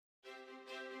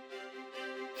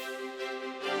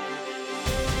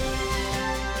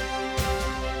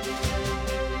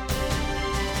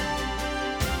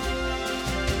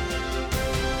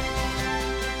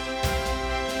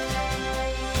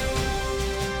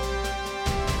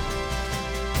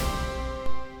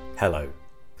Hello,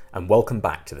 and welcome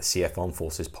back to the CF Armed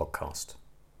Forces podcast,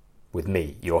 with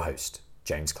me, your host,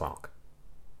 James Clark.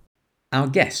 Our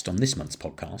guest on this month's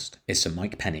podcast is Sir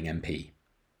Mike Penning MP.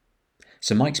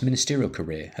 Sir Mike's ministerial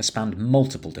career has spanned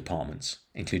multiple departments,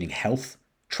 including health,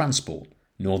 transport,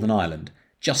 Northern Ireland,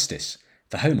 justice,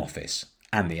 the Home Office,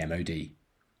 and the MOD.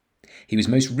 He was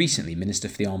most recently Minister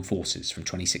for the Armed Forces from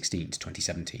 2016 to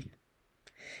 2017.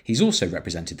 He's also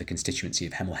represented the constituency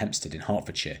of Hemel Hempstead in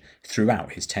Hertfordshire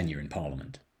throughout his tenure in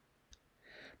Parliament.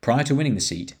 Prior to winning the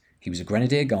seat, he was a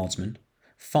Grenadier Guardsman,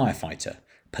 firefighter,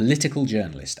 political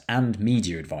journalist and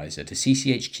media advisor to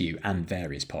CCHQ and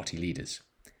various party leaders.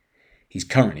 He's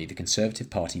currently the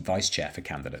Conservative Party Vice Chair for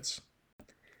candidates.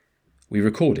 We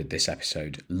recorded this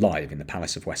episode live in the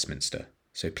Palace of Westminster,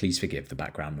 so please forgive the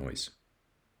background noise.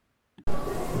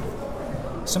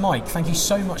 So Mike, thank you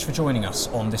so much for joining us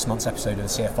on this month's episode of the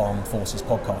CF Armed Forces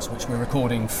podcast, which we're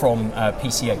recording from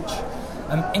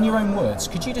PCH. In your own words,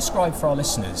 could you describe for our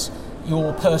listeners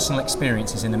your personal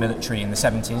experiences in the military in the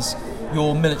 70s,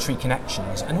 your military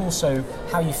connections, and also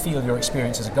how you feel your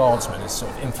experience as a guardsman has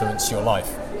sort of influenced your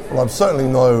life? Well, I'm certainly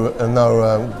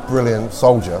no brilliant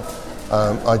soldier.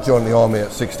 I joined the army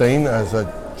at 16 as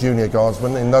a junior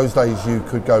guardsman. In those days you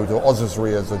could go to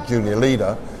Oswestry as a junior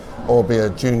leader or be a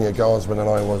junior guardsman, and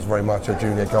I was very much a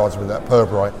junior guardsman at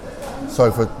Pirbright.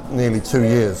 So for nearly 2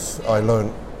 years I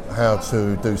learned how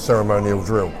to do ceremonial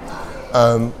drill.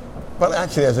 But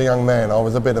actually as a young man I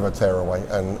was a bit of a tearaway,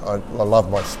 and I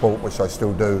loved my sport, which I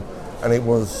still do, and it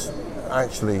was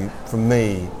actually for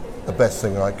me the best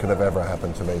thing that could have ever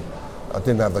happened to me. I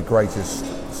didn't have the greatest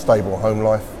stable home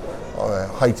life. I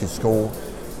hated school,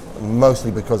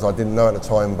 mostly because I didn't know at the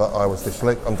time, but I'm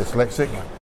dyslexic.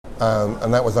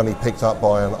 And that was only picked up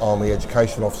by an army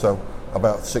education officer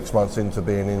about 6 months into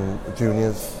being in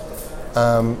juniors.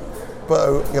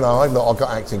 But you know, I got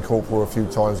acting corporal a few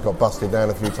times, got busted down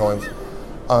a few times.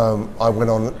 I went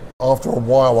on, after a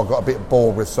while I got a bit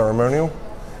bored with ceremonial,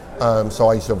 so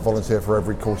I used to volunteer for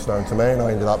every course known to man.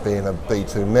 I ended up being a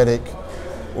B2 medic,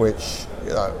 which,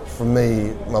 you know, for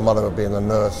me, my mother being a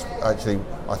nurse, actually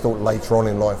I thought later on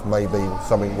in life maybe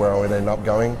something where I would end up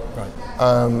going.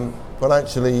 Right. But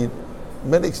actually,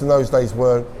 medics in those days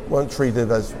weren't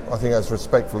treated as, I think, as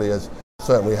respectfully as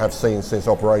certainly have seen since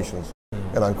operations.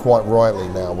 And quite rightly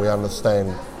now, we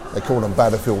understand, they call them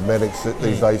battlefield medics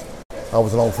these days. I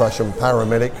was an old-fashioned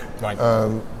paramedic, right.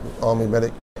 Army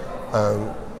medic.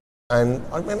 And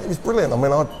I mean, it was brilliant.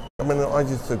 I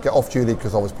used to get off duty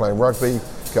because I was playing rugby,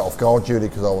 get off guard duty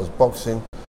because I was boxing,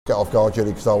 get off guard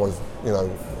duty because I was, you know,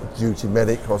 duty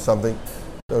medic or something.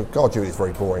 Guard duty is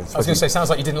very boring. I was going to say, sounds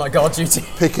like you didn't like guard duty.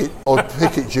 Picket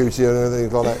duty and everything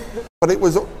like that. But it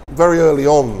was very early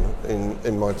on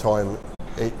in my time,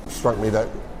 it struck me that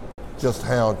just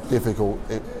how difficult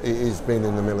it is being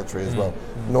in the military as well.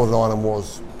 Northern Ireland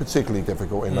was particularly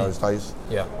difficult in those days.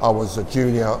 Yeah. I was a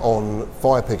junior on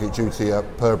fire picket duty at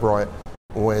Pirbright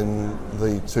when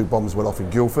the 2 bombs went off in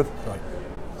Guildford. Right.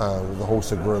 The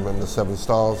Horse and Groom and the 7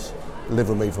 Stars lived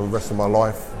with me for the rest of my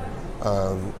life.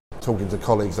 Talking to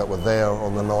colleagues that were there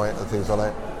on the night and things like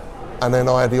that. And then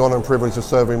I had the honour and privilege of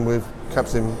serving with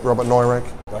Captain Robert Nyrak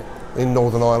in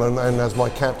Northern Ireland, and as my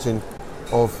captain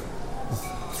of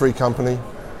 3 Company,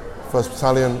 1st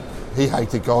Battalion. He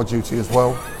hated guard duty as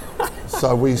well.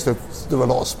 So we used to do a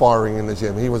lot of sparring in the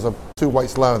gym. He was 2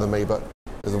 weights lower than me, but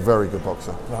he was a very good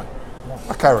boxer. Right.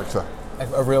 A character.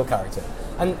 A real character.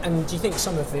 And do you think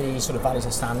some of the sort of values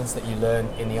and standards that you learn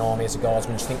in the army as a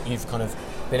guardsman, do you think you've kind of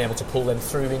been able to pull them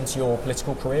through into your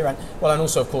political career and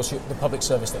also of course the public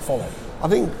service that followed? I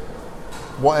think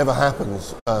whatever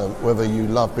happens, whether you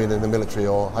love being in the military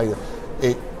or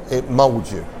hate it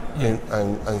moulds you.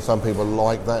 And some people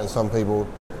like that and some people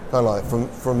don't like it.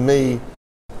 For me,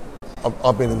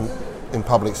 I've been in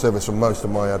public service for most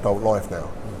of my adult life now,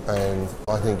 and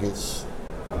I think it's,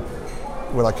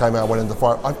 when I came out, went into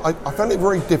fire, I found it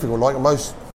very difficult, like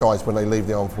most guys when they leave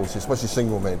the armed forces, especially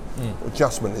single men.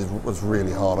 Adjustment was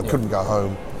really hard. I couldn't go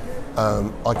home.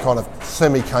 I kind of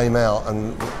semi-came out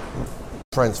and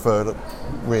transferred,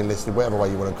 re-enlisted, whatever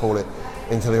way you want to call it,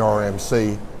 into the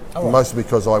RAMC, mostly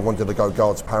because I wanted to go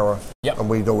Guards Para, and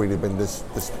we'd already been just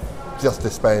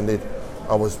disbanded.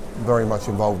 I was very much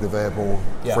involved with Airborne,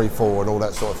 3-4 and all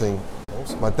that sort of thing.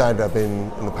 Awesome. My dad had been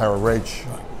in the Para Reg,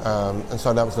 and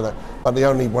so that was but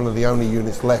one of the only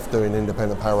units left doing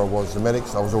independent para was the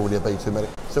medics. I was already a B2 medic,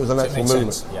 so it was a natural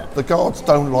movement. The Guards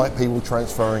don't like people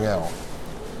transferring out.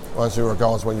 Once you're a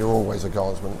Guardsman, you're always a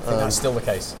Guardsman. I think that's still the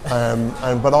case.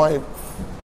 But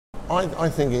I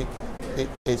think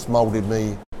it's moulded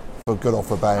me for good or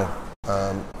for bad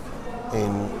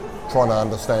in trying to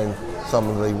understand some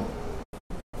of the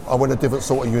I went a different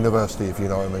sort of university, if you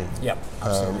know what I mean. Yep,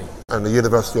 absolutely. And the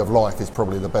University of Life is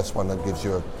probably the best one that gives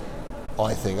you,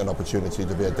 I think, an opportunity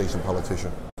to be a decent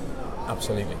politician.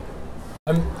 Absolutely.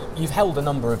 You've held a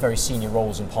number of very senior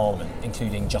roles in Parliament,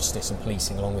 including Justice and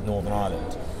Policing, along with Northern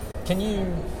Ireland. Can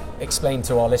you explain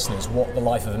to our listeners what the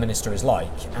life of a minister is like,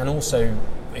 and also,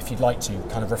 if you'd like to,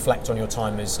 kind of reflect on your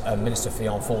time as a Minister for the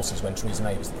Armed Forces when Theresa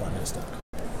May was the Prime Minister?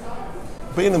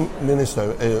 Being a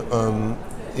minister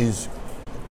is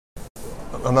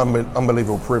an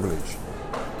unbelievable privilege,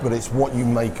 but it's what you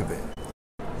make of it.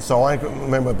 So I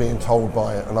remember being told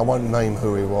by, and I won't name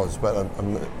who he was, but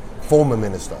a former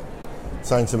minister,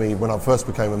 saying to me when I first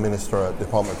became a minister at the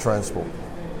Department of Transport,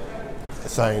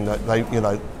 saying that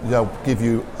they'll give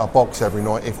you a box every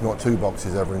night, if not 2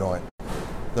 boxes every night.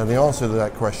 Then the answer to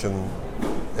that question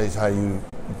is how you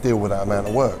deal with that amount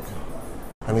of work.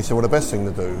 And he said, well, the best thing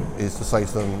to do is to say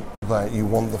to them that you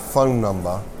want the phone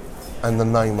number and the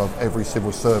name of every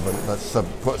civil servant that's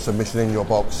put a submission in your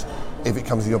box if it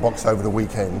comes in your box over the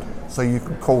weekend, so you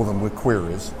can call them with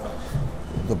queries.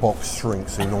 The box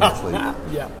shrinks enormously.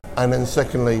 Yeah. And then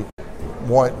secondly,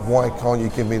 why can't you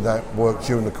give me that work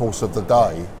during the course of the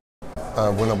day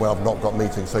when I've not got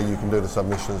meetings, so you can do the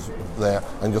submissions there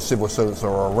and your civil servants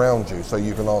are around you so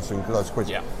you can ask them those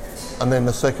questions. Yeah. And then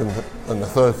the second and the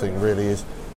third thing really is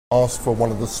ask for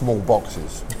one of the small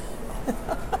boxes.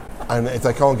 And if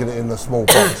they can't get it in the small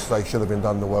box, they should have been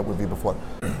done the work with you before.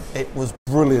 It was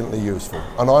brilliantly useful.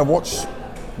 And I watched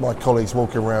my colleagues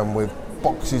walking around with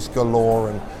boxes galore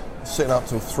and sitting up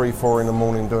till 3-4 in the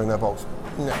morning doing their box.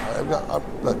 No,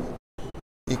 look,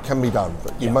 it can be done,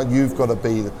 but you've got to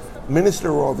be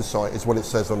ministerial oversight is what it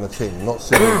says on the tin, not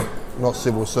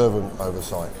civil servant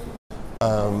oversight.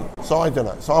 So I don't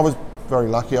know. So I was very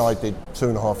lucky. I did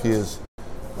 2.5 years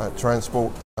at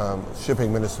Transport,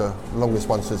 shipping minister, longest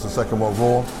one since the Second World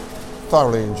War.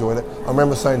 Thoroughly enjoyed it. I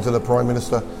remember saying to the Prime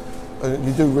Minister,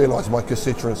 you do realise my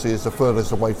constituency is the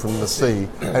furthest away from the sea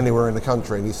anywhere in the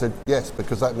country, and he said yes,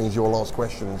 because that means you'll ask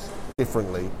questions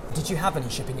differently. Did you have any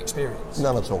shipping experience?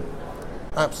 None at all.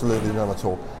 Absolutely none at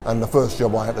all. And the first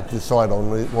job I had to decide on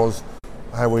was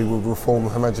how we would reform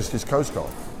Her Majesty's Coast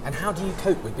Guard. And how do you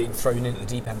cope with being thrown into the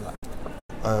deep end like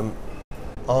that?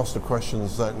 Ask the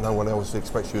questions that no one else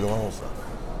expects you to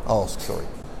ask.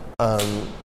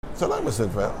 So that was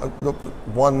it. Look,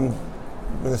 one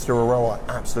ministerial role I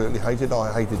absolutely hated.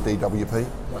 I hated DWP.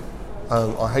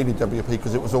 I hated DWP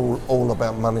because it was all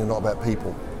about money, not about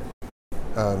people.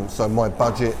 So my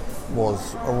budget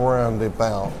was around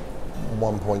about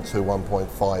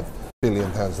 1.5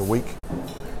 billion pounds a week,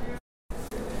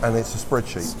 and it's a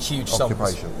spreadsheet. It's huge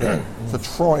occupation. Yeah. So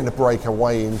trying to break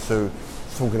away into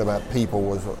talking about people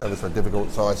was ever so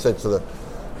difficult. So I said to the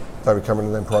David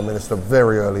Cameron, then Prime Minister,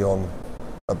 very early on,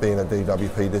 being a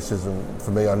DWP, this isn't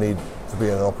for me. I need to be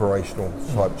in an operational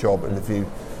type job, and if you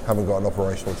haven't got an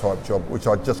operational type job, which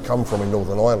I'd just come from in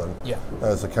Northern Ireland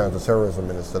as a counter-terrorism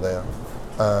minister there,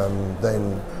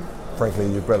 then frankly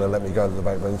you'd better let me go to the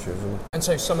backbenches. And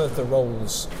so some of the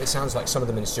roles, it sounds like some of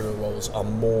the ministerial roles are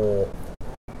more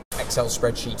Excel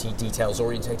spreadsheety, details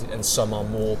orientated, and some are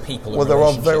more people. Well, there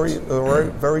are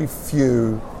very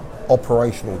few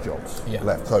operational jobs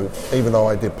left. So even though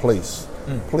I did police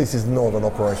is not an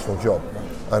operational job.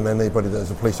 And anybody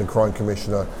that's a police and crime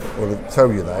commissioner will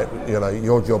tell you that. You know,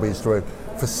 your job is to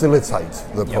facilitate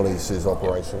the police's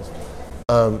operations.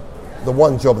 The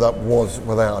one job that was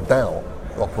without a doubt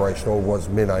operational was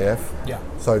MIN-AF.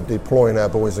 So deploying our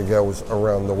boys and girls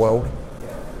around the world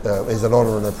is an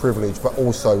honour and a privilege, but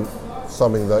also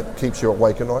something that keeps you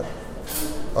awake at night.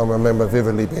 I remember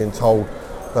vividly being told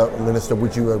that, Minister,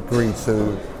 would you agree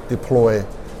to deploy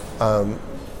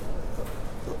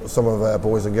some of our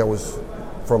boys and girls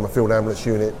from a field ambulance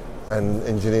unit and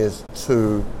engineers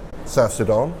to South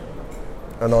Sudan?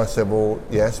 And I said, well,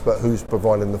 yes, but who's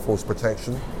providing the force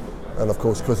protection? And of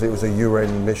course, because it was a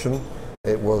UN mission,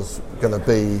 it was going to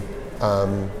be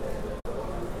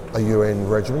a UN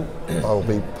regiment. I'll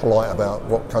be polite about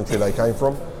what country they came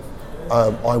from.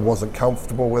 I wasn't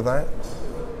comfortable with that,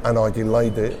 and I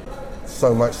delayed it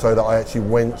so much so that I actually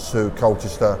went to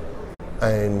Colchester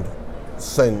and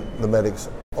sent the medics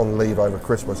on leave over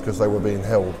Christmas because they were being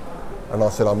held. And I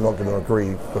said, I'm not going to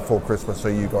agree before Christmas, so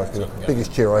you guys can.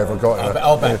 Biggest cheer I ever got.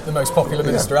 I'll bet the most popular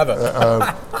minister ever.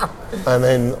 And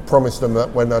then promised them that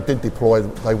when I did deploy,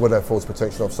 they would have force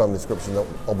protection of some description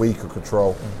that we could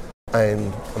control.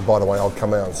 And by the way, I'll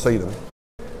come out and see them.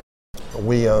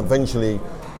 We eventually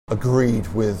agreed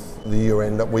with the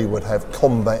UN that we would have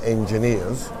combat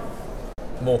engineers.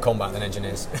 More combat than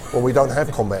engineers. Well, we don't have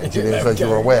combat engineers, as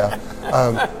you're aware.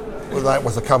 that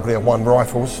was a company of One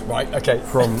Rifles. Right. Okay.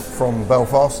 From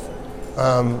Belfast.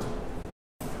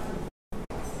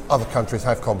 Other countries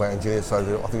have combat engineers,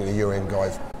 so I think the UN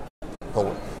guys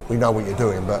thought, we know what you're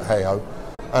doing, but hey-ho.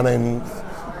 And then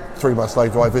 3 months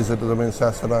later, I visited them in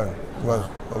South Sudan.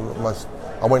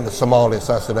 I went to Somalia,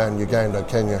 South Sudan, Uganda,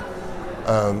 Kenya,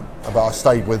 but I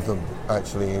stayed with them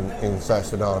actually in South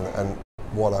Sudan, and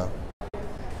what a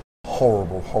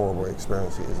horrible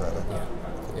experience it is out there.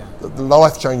 Yeah. The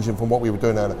life-changing from what we were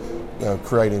doing out there,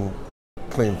 creating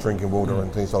clean drinking water and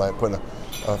things like that, putting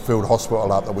a field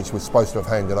hospital up, which was supposed to have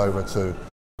handed over to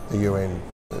the UN.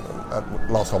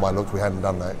 Last time I looked, we hadn't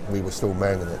done that. We were still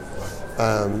manning it.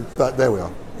 But there we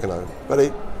are,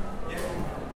 But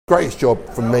greatest job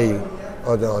for me,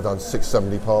 I've done 6-7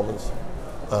 departments.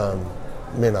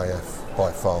 MinAF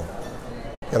by far.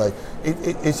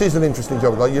 It is an interesting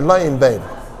job. Like, you lay in bed,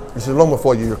 this is long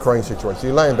before your Ukraine situation.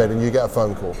 You lay in bed and you get a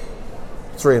phone call,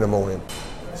 3 a.m.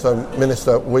 So,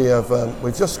 Minister,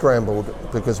 we've just scrambled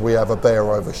because we have a bear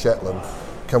over Shetland.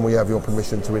 Can we have your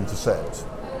permission to intercept?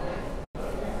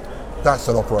 That's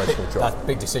an operational job. That's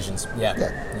big decisions. Yeah.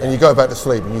 And you go back to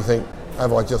sleep and you think,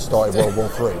 have I just started World War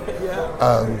III?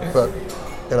 But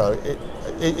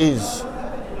it is.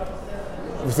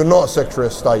 If you're not a Secretary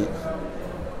of State,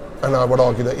 and I would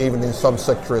argue that even in some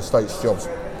Secretary of State's jobs,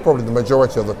 probably the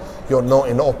majority of them, you're not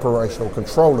in operational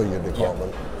control of your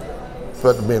department.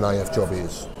 But the MinAF job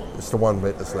is. It's the one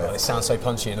bit that's left. Well, it sounds so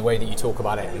punchy in the way that you talk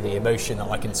about it, and the emotion that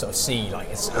I can sort of see. Like,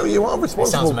 you are responsible. It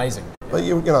sounds amazing. But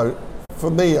for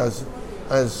me as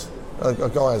a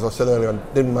guy, as I said earlier, I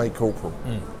didn't make corporal.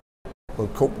 Well,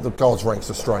 the Guards ranks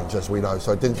are strange, as we know.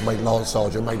 So I didn't make Lance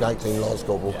Sergeant, made 18 Lance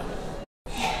Corporal.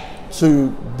 To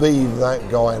be that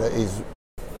guy that is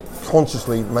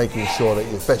consciously making sure that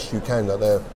as best you can that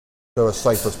they're as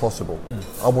safe as possible.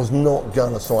 I was not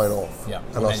going to sign off.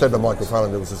 And I said to Michael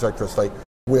Palin, who was the Secretary of State,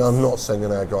 we are not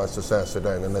sending our guys to South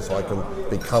Sudan unless I can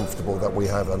be comfortable that we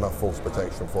have enough force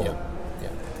protection for them.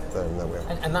 Then there we are.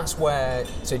 And that's where,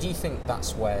 so do you think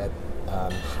that's where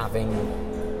having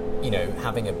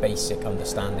a basic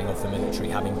understanding of the military,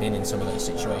 having been in some of those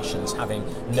situations,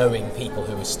 knowing people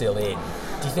who are still in,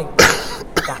 do you think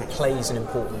that plays an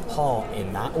important part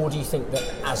in that? Or do you think that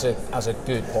as a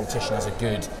good politician, as a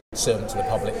good servant to the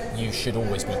public, you should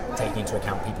always be taking into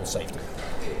account people's safety?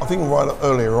 I think right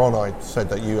earlier on I said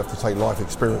that you have to take life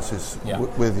experiences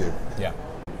with you.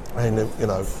 And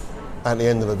at the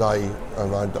end of the day,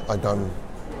 and I'd done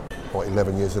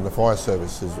 11 years in the fire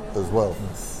service as well,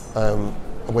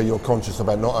 where you're conscious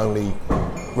about not only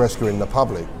rescuing the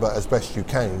public, but as best you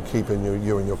can, keeping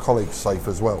you and your colleagues safe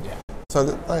as well. So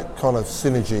that kind of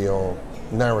synergy or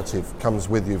narrative comes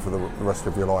with you for the rest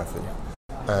of your life.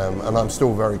 And I'm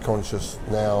still very conscious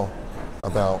now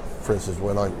about, for instance,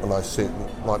 when I sit,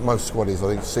 like most squaddies,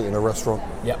 I think, sit in a restaurant.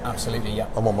 Absolutely,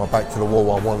 I'm on my back to the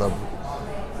wall, I want to.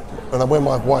 And when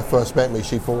my wife first met me,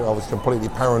 she thought I was completely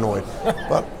paranoid.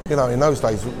 But, in those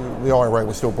days, the IRA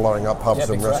was still blowing up pubs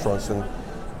and restaurants, and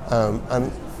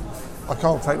I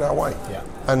can't take that away.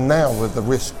 And now with the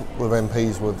risk with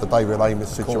MPs, with the David Amess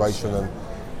situation,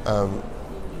 and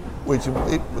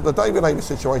the David Amess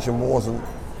situation wasn't.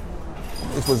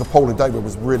 This was appalling. David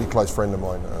was a really close friend of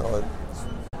mine.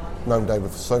 I've known David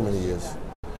for so many years,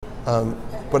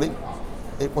 but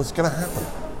it was going to happen.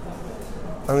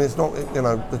 I mean, it's not.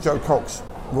 The Joe Cox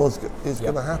is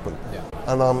going to happen,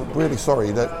 and I'm really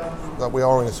sorry that we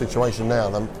are in a situation now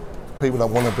that people that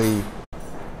want to be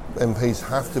MPs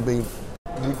have to be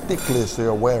ridiculously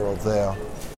aware of the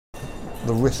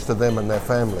risk to them and their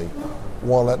family,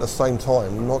 while at the same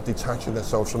time not detaching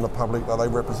themselves from the public that they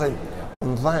represent.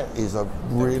 And that is a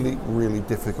really, really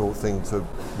difficult thing to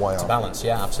weigh up. To balance,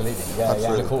 absolutely.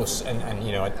 And of course,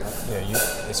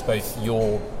 it's both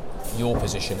your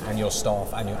position and your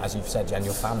staff, and as you've said, and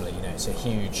your family. It's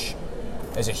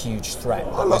there's a huge threat,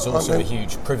 but there's also a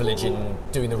huge privilege in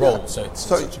doing the role. So it's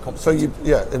such a complicated.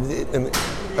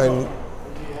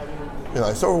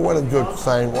 It's all well and good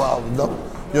saying, "Well,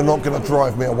 you're not going to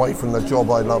drive me away from the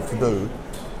job I love to do."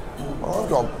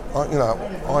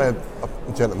 I had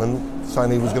a gentleman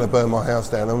saying he was going to burn my house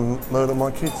down and murder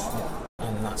my kids.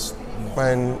 And that's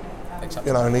and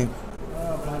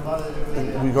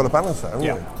we've got to balance that, haven't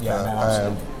we?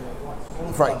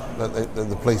 In fact,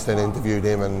 the police then interviewed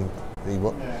him, and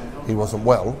he wasn't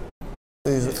well.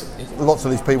 There's lots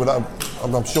of these people that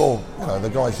I'm sure the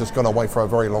guy's just gone away for a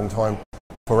very long time,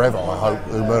 forever, I hope,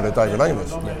 who murdered David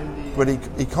Amess. But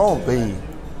he can't be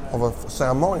of a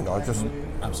sound mind. Absolutely.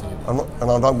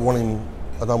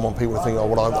 I don't want people to think,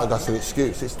 that's an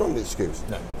excuse. It's not an excuse.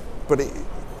 No. But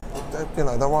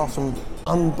there are some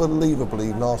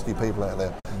unbelievably nasty people out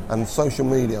there, And social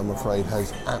media, I'm afraid,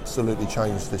 has absolutely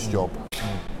changed this job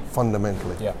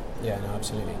fundamentally. Yeah, no,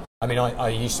 absolutely. I mean, I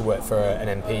used to work for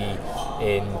an MP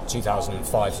in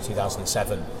 2005 to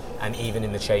 2007, and even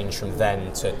in the change from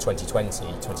then to 2020,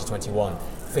 2021,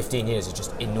 15 years is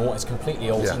just enormous. It's completely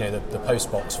altered. Yeah. You know, the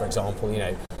post box, for example, you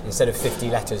know, instead of 50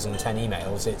 letters and 10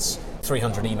 emails, it's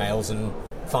 300 emails and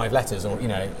 5 letters, or, you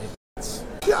know.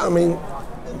 Yeah, I mean,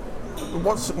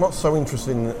 what's so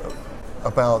interesting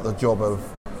about the job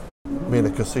of being a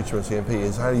constituency MP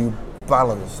is how you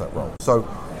balance that role. So,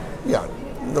 yeah,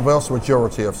 the vast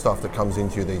majority of stuff that comes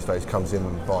into you these days comes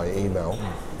in by email.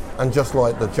 And just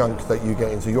like the junk that you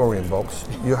get into your inbox,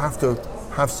 you have to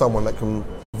have someone that can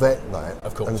vet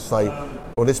that and say,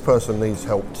 well, this person needs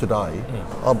help today.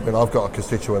 I mean, I've got a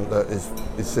constituent that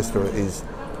his sister is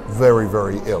very,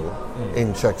 very ill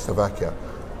in Czechoslovakia.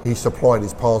 He supplied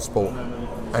his passport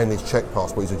and his Czech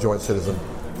passport. He's a joint citizen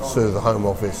to the Home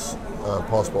Office,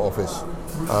 Passport Office,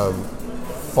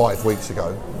 5 weeks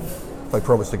ago. They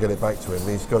promised to get it back to him.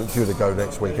 He's due to go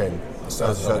next weekend.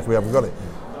 As we haven't got it.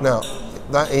 Now,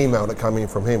 that email that came in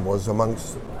from him was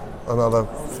amongst another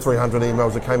 300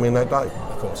 emails that came in that day.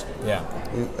 Of course, yeah.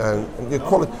 And the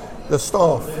quality, the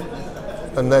staff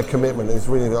and their commitment is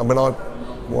really. I mean,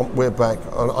 we're back.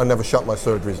 I never shut my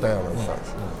surgeries down and such.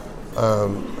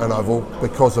 And I've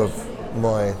because of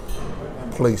my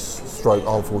police stroke,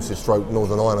 armed forces stroke,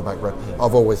 Northern Ireland background,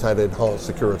 I've always had enhanced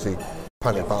security,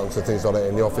 panic buttons and things like that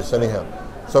in the office anyhow.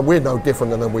 So we're no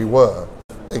different than we were,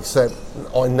 except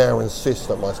I now insist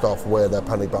that my staff wear their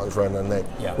panic buttons around their neck.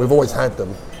 Yeah. We've always had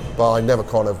them, but I never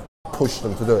kind of pushed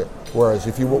them to do it. Whereas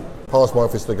if you walk past my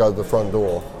office to go to the front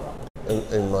door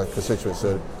in my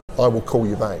constituency, I will call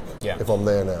you back if I'm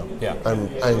there now. Yeah. And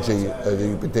Angie, who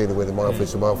you've been dealing with in my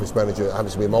office, and my office manager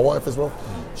happens to be my wife as well,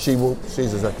 she's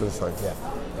exactly the same. Yeah.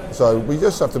 So we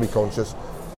just have to be conscious,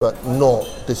 but not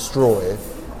destroy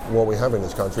what we have in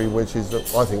this country, which is,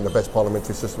 I think, the best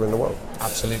parliamentary system in the world.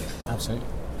 Absolutely.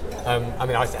 I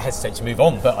mean, I hesitate to move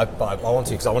on, but I want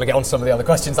to, because I want to get on to some of the other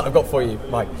questions that I've got for you,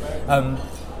 Mike.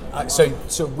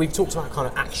 So we've talked about kind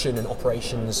of action and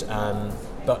operations,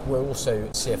 but we're also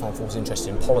at CF Armed Forces interested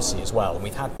in policy as well. And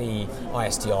we've had the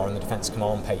ISDR and the Defence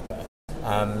Command paper.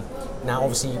 Now,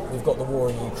 obviously, we've got the war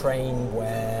in Ukraine,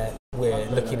 where we're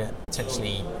looking at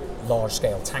potentially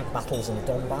large-scale tank battles in the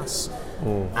Donbass.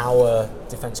 Our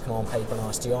Defence Command paper and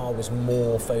ISDR was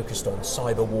more focused on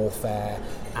cyber warfare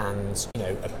and, you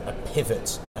know, a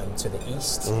pivot to the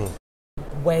east.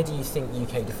 Where do you think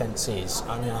UK defence is?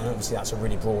 I mean, obviously that's a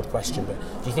really broad question, but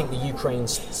do you think the Ukraine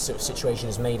sort of situation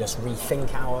has made us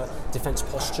rethink our defence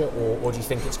posture, or do you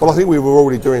think it's... Well, I think we were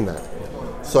already doing that.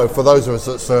 So for those of us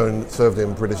that served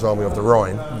in British Army of the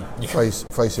Rhine,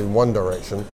 facing one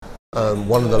direction,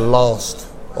 one of the last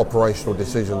operational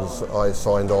decisions I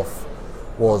signed off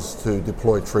was to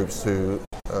deploy troops to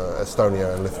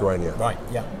Estonia and Lithuania. Right,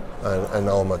 yeah. And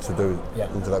armour to do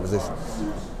into that position.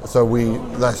 So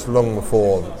that's long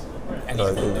before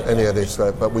any of this,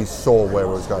 but we saw where it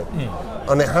was going.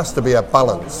 And it has to be a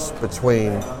balance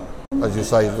between, as you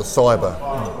say, the cyber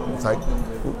attack.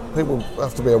 People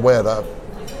have to be aware that,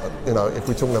 you know, if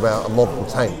we're talking about a modern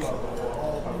tank,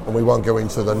 and we won't go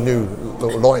into the new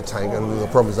little light tank and the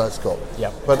problems that's got.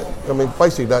 Yeah. But I mean,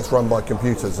 basically that's run by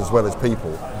computers as well as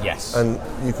people. Yes. And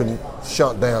you can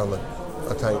shut down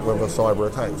a tank with a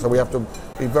cyber attack. So we have to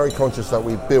be very conscious that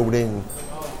we build in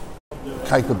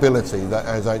capability that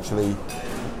has actually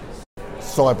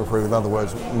cyber-proof. In other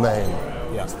words, men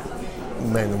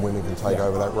and women can take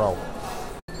over that role.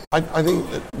 I think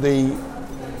that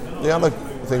the other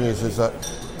thing is that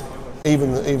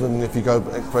even if you go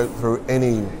through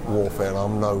any warfare, and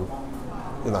I'm no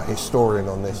historian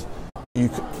on this,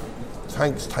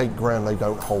 tanks take ground, they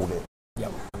don't hold it.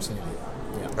 Yep, absolutely.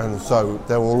 Yep. And so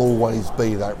there will always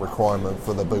be that requirement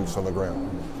for the boots on the ground.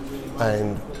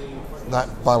 And that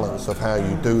balance of how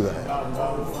you do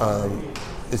that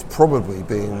is probably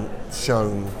being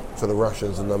shown to the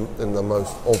Russians in the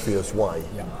most obvious way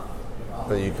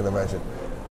that you can imagine.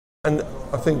 And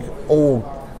I think all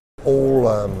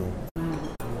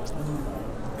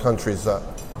countries that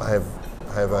have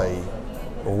a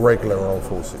regular armed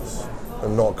forces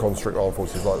and not conscript armed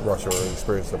forces like Russia are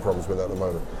experiencing the problems with at the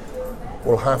moment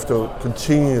will have to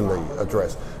continually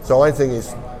address. So I think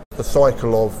it's the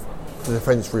cycle of the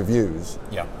defence reviews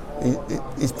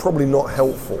is probably not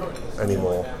helpful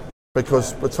anymore,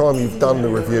 because by the time you've done the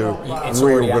review,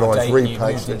 reorganised,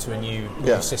 repackaged it into a new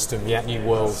system, new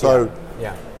world. So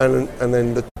and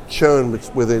then the churn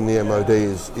within the MOD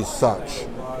is such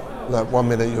that one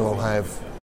minute you'll have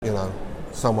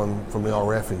someone from the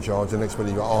RAF in charge, the next minute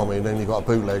you've got Army, and then you've got a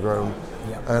bootlegger,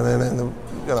 and then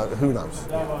who knows?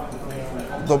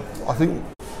 I think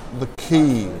the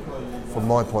key, from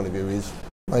my point of view, is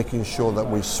making sure that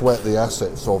we sweat the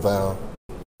assets of our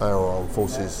armed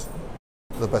forces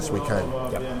the best we can.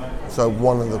 So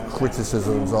one of the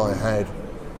criticisms I had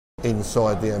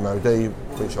inside the MOD,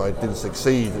 which I didn't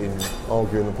succeed in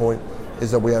arguing the point, is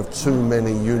that we have too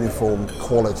many uniformed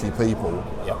quality people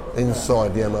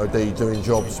inside the MOD doing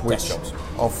jobs which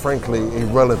are frankly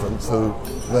irrelevant to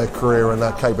their career and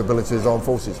their capabilities as armed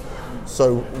forces.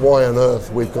 So why on earth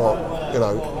we've got,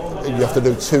 you have to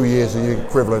do 2 years of the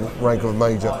equivalent rank of a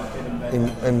major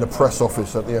in the press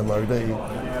office at the MOD,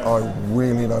 I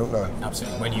really don't know.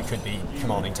 Absolutely, when you could be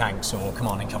commanding tanks or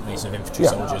commanding companies of infantry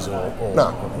soldiers or...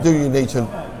 Now, do you need to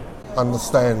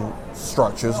understand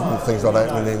structures and things like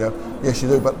that? Yes, you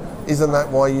do, but isn't that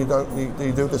why you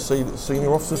do the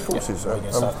senior officers courses?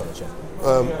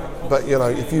 But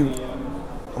if you,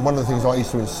 one of the things I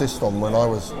used to insist on when I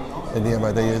was in the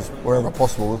MOD is wherever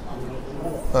possible,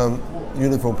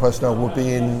 uniform personnel would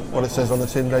be in what it says on the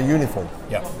tin, their uniform.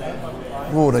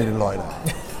 Oh, they didn't like that.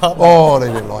 They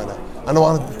didn't like that. And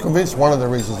I'm convinced one of the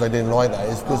reasons they didn't like that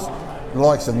is because the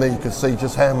likes of me could see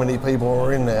just how many people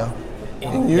are in there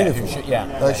in uniform.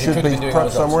 They should be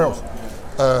perhaps somewhere else.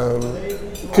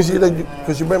 Because you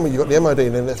remember, you've got the MOD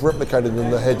and then it's replicated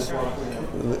in the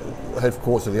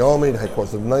headquarters of the Army, the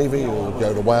headquarters of the Navy, or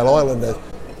go to Whale Island.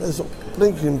 There's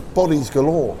blinking bodies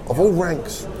galore of all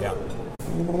ranks.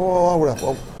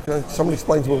 Somebody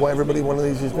explain to me what everybody one of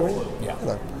these is doing?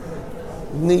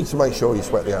 You need to make sure you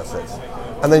sweat the assets.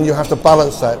 And then you have to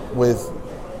balance that with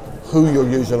who you're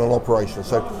using on operation.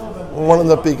 So one of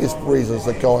the biggest reasons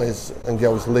that guys and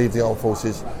girls leave the armed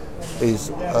forces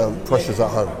is pressures at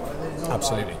home.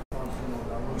 Absolutely.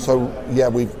 So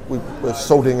we're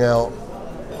sorting out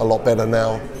a lot better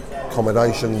now.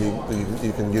 Accommodation,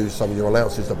 you can use some of your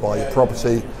allowances to buy your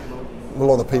property. A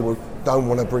lot of people don't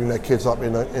want to bring their kids up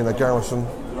in a garrison.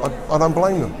 I don't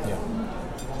blame them.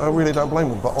 I really don't blame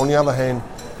them. But on the other hand,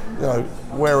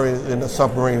 where in a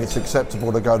submarine it's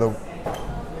acceptable to go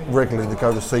regularly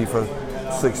to sea for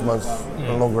 6 months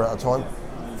and longer at a time,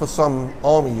 for some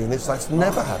army units that's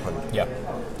never happened.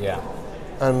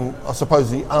 And I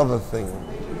suppose the other thing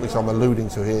which I'm alluding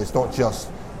to here is not just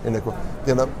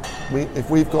if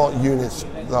we've got units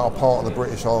that are part of the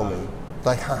British Army,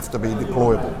 they have to be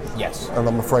deployable. And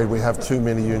I'm afraid we have too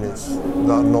many units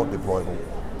that are not deployable.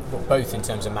 Both in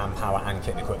terms of manpower and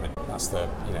kit and equipment. That's the,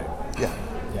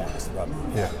 that's the rub.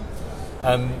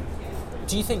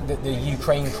 Do you think that the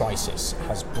Ukraine crisis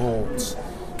has brought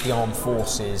the armed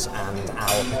forces and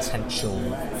our potential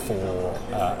for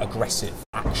aggressive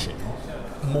action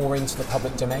more into the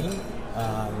public domain?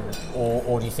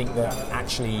 Or do you think that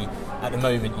actually, at the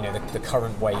moment, the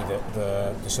current way that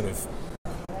the sort of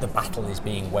the battle is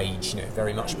being waged,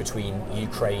 very much between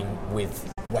Ukraine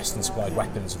with Western supplied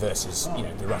weapons versus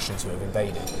the Russians who have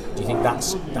invaded? Do you think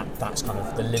that's kind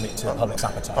of the limit to the public's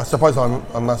appetite? I suppose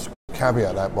I must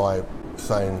caveat that by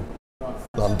saying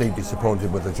that I'm deeply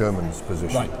disappointed with the Germans'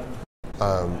 position.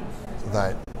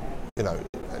 That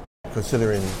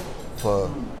considering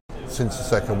since the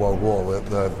Second World War,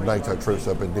 the NATO troops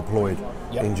have been deployed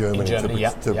in Germany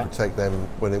to protect them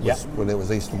when it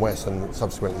was East and West, and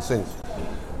subsequently since.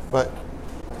 But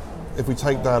if we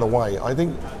take that away, I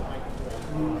think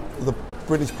the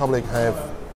British public have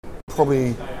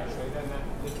probably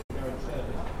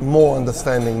more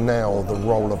understanding now of the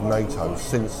role of NATO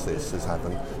since this has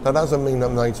happened. That doesn't mean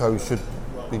that NATO should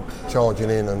be charging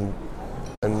in and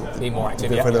be more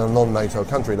active in a non-NATO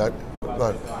country. No.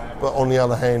 But on the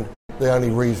other hand, the only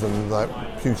reason that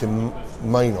Putin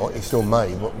may not, he still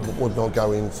may, but would not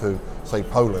go into, say,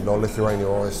 Poland or Lithuania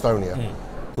or Estonia,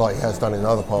 like he has done in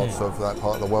other parts of that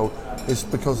part of the world, is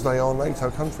because they are NATO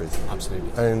countries.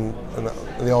 Absolutely. And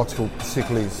the article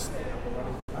particularly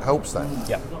helps that.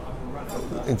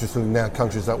 Interestingly, now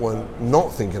countries that were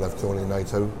not thinking of joining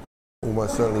NATO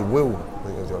almost certainly will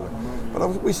think of joining.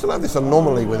 But we still have this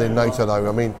anomaly within NATO, though.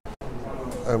 I mean,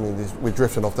 we're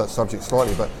drifting off that subject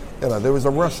slightly, but there was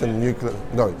an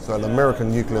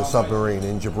American nuclear submarine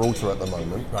in Gibraltar at the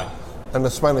moment, and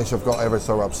the Spanish have got ever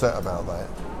so upset about that.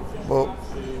 Well,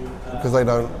 because they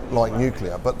don't like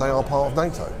nuclear, but they are part of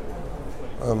NATO.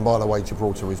 And by the way,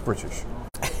 Gibraltar is British,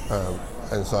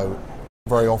 and so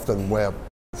very often where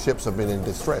ships have been in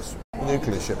distress,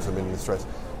 nuclear ships have been in distress,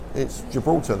 it's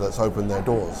Gibraltar that's opened their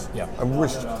doors and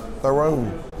risked their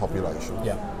own population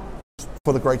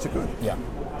for the greater good.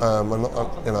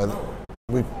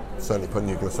 We've certainly put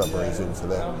nuclear submarines into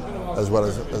there, as well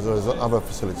as other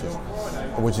facilities,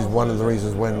 which is one of the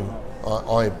reasons when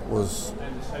I was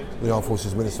the Armed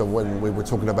Forces Minister when we were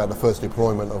talking about the first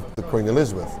deployment of the Queen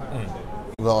Elizabeth.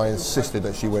 That I insisted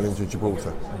that she went into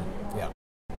Gibraltar. Yeah.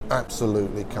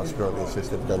 Absolutely, categorically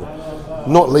insisted.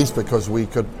 Not least because we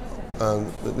could,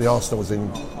 the arsenals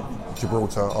in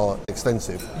Gibraltar are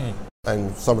extensive,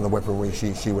 and some of the weaponry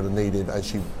she would have needed as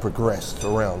she progressed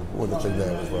around would have been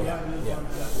there as well.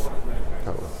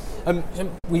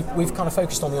 We've kind of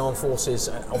focused on the armed forces.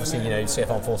 Obviously,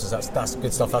 CF Armed Forces. That's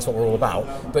good stuff. That's what we're all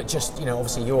about. But just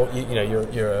obviously, you're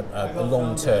a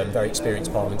long-term, very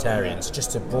experienced parliamentarian. So just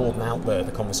to broaden out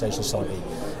the conversation slightly,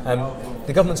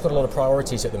 the government's got a lot of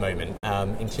priorities at the moment,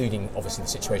 including obviously the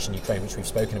situation in Ukraine, which we've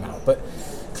spoken about. But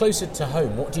closer to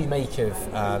home, what do you make of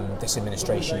this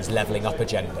administration's levelling up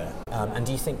agenda? And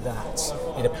do you think that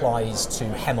it applies to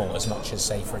Hemel as much as,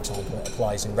 say, for example, it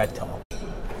applies in Redcar?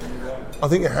 I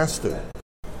think it has to,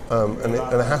 and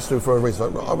it has to for a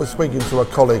reason. I was speaking to a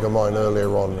colleague of mine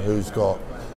earlier on who's got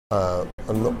a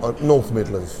North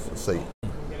Midlands seat,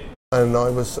 and I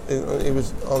was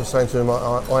saying to him,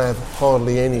 I have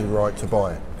hardly any right to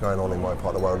buy going on in my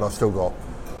part of the world, and I've still got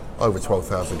over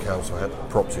 12,000 council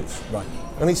properties. Right.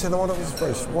 And he said, why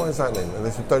is that then? And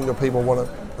they said, don't your people want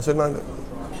to? I said, no,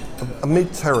 a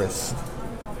mid-terrace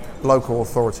local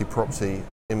authority property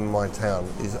in my town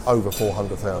is over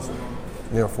 400,000.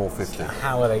 Near 450.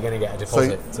 How are they going to get a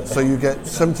deposit? So you get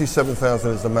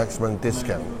 77,000 as the maximum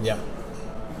discount. Yeah.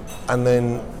 And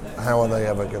then how are they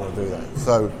ever going to do that?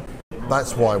 So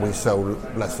that's why we sell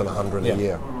less than 100 a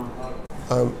year.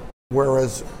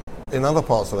 Whereas in other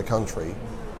parts of the country,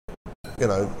 he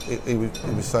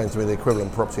was saying to me the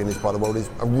equivalent property in this part of the world is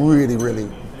a really, really,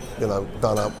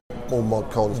 done up, all mod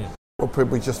cons, or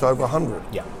probably just over 100.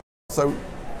 Yeah. So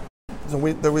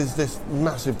there is this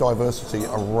massive diversity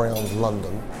around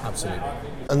London. Absolutely.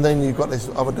 And then you've got this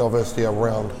other diversity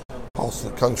around parts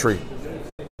of the country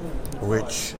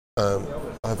which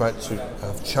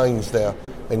have changed their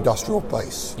industrial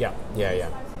base. Yeah.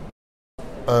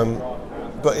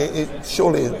 But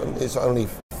surely it's only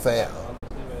fair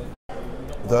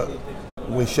that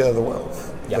we share the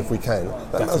wealth if we can.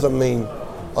 That doesn't mean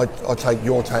I take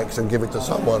your tax and give it to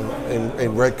someone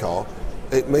in Redcar.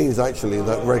 It means actually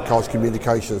that Redcar's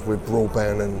communications with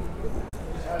broadband, and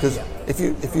because if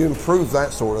you improve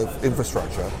that sort of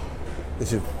infrastructure,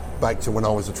 this is back to when I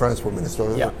was a transport minister.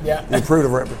 You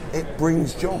improve it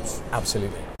brings jobs.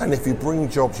 Absolutely. And if you bring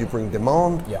jobs, you bring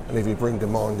demand. Yeah. And if you bring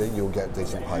demand, you'll get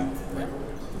decent pay. Yeah.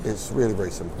 It's really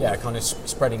very simple. Yeah, kind of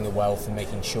spreading the wealth and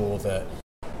making sure that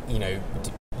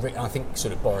I think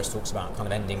sort of Boris talks about kind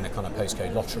of ending the kind of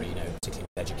postcode lottery, particularly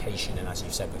with education, and as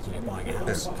you said, with buying a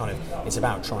house. Kind of, it's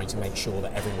about trying to make sure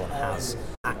that everyone has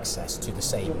access to the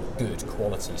same good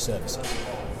quality services.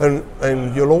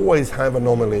 And you'll always have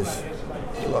anomalies,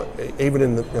 like even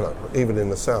in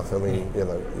the south. I mean,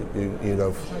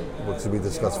 what we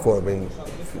discussed before. I mean,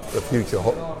 the future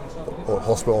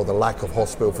hospital, or the lack of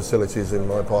hospital facilities in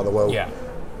my part of the world. Yeah.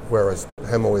 Whereas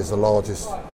Hemel is the largest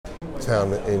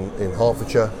town in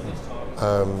Hertfordshire,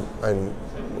 and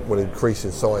will increase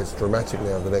in size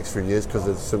dramatically over the next few years because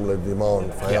there's similar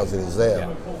demand for housing is there.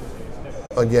 Yeah.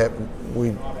 And yet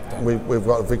we've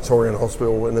got a Victorian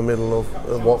hospital in the middle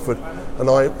of Watford,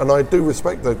 and I do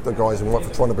respect the guys in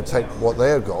Watford trying to protect what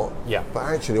they've got. Yeah. But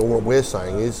actually, all we're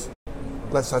saying is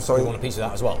let's have something. We want a piece of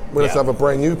that as well. Let's have a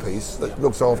brand new piece that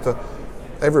looks after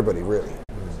everybody really,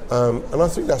 and I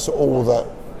think that's all that.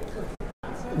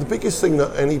 The biggest thing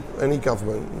that any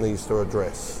government needs to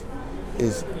address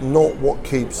is not what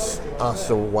keeps us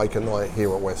awake at night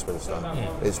here at Westminster.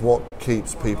 It's what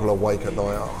keeps people awake at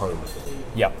night at home.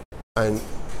 Yep. And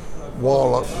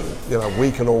while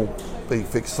we can all be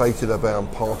fixated about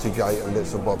Partygate and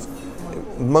bits and bobs,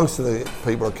 most of the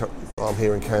people I'm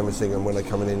hearing canvassing, and when they're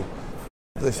coming in,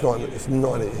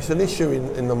 it's an issue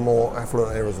in the more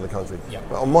affluent areas of the country. Yep.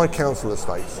 But on my council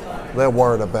estates, they're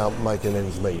worried about making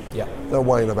ends meet. Yep. They're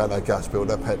worrying about their gas bill,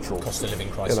 their petrol. Cost of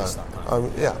living crisis, that kind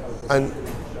of and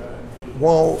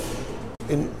while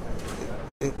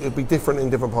it'd be different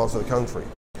in different parts of the country,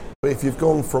 but if you've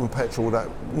gone from petrol that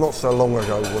not so long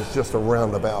ago was just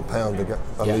around about £1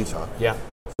 a litre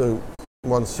to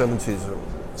 170s,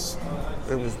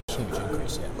 it was huge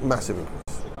increase, massive increase.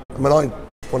 I mean,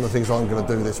 one of the things I'm going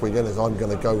to do this weekend is I'm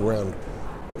going to go around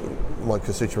my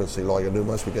constituency like I do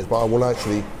most weekends, but I will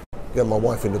actually get my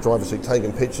wife in the driver's seat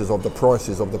taking pictures of the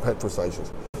prices of the petrol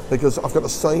stations, because I've got the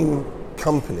same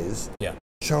companies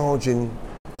charging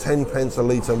 10 pence a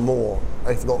litre more,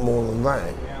 if not more than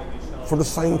that, for the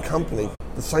same company,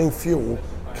 the same fuel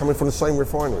coming from the same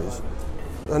refineries,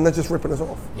 and they're just ripping us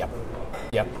off.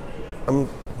 Yep. And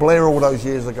Blair all those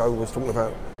years ago was talking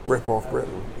about rip off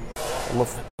Britain.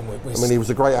 He was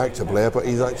a great actor, Blair, but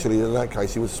he's actually, in that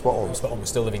case, he was spot on. Spot on. We're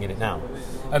still living in it now.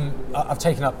 I've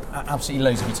taken up absolutely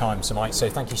loads of your time, Sir Mike, so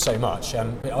thank you so much.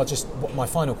 My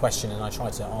final question, and I try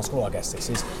to ask all our guests this,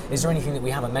 is there anything that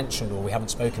we haven't mentioned or we haven't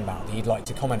spoken about that you'd like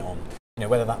to comment on?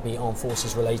 Whether that be armed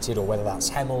forces related or whether that's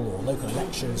Hemel or local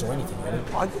elections or anything really.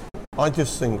 I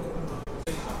just think,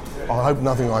 I hope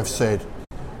nothing I've said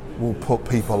will put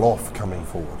people off coming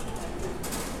forward.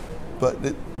 But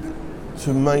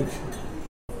to make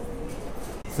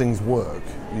things work,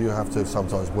 you have to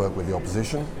sometimes work with the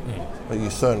opposition, but you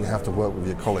certainly have to work with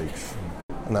your colleagues.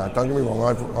 Now, don't get me wrong,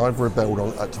 I've rebelled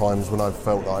at times when I've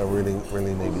felt that I really,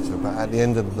 really needed to, but at the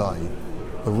end of the day,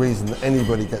 the reason that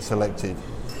anybody gets elected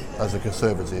as a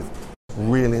Conservative,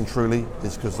 really and truly,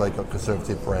 is because they got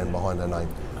Conservative brand behind their name.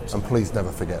 Absolutely. And please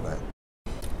never forget that.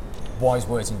 Wise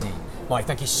words indeed. Mike,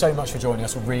 thank you so much for joining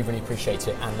us. We really, really appreciate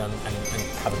it, and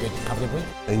have a good week.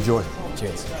 Enjoy.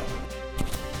 Cheers.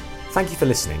 Thank you for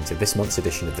listening to this month's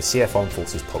edition of the CF Armed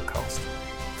Forces podcast.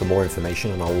 For more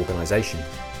information on our organisation,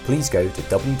 please go to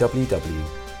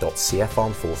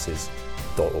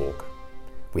www.cfarmedforces.org.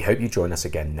 We hope you join us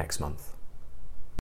again next month.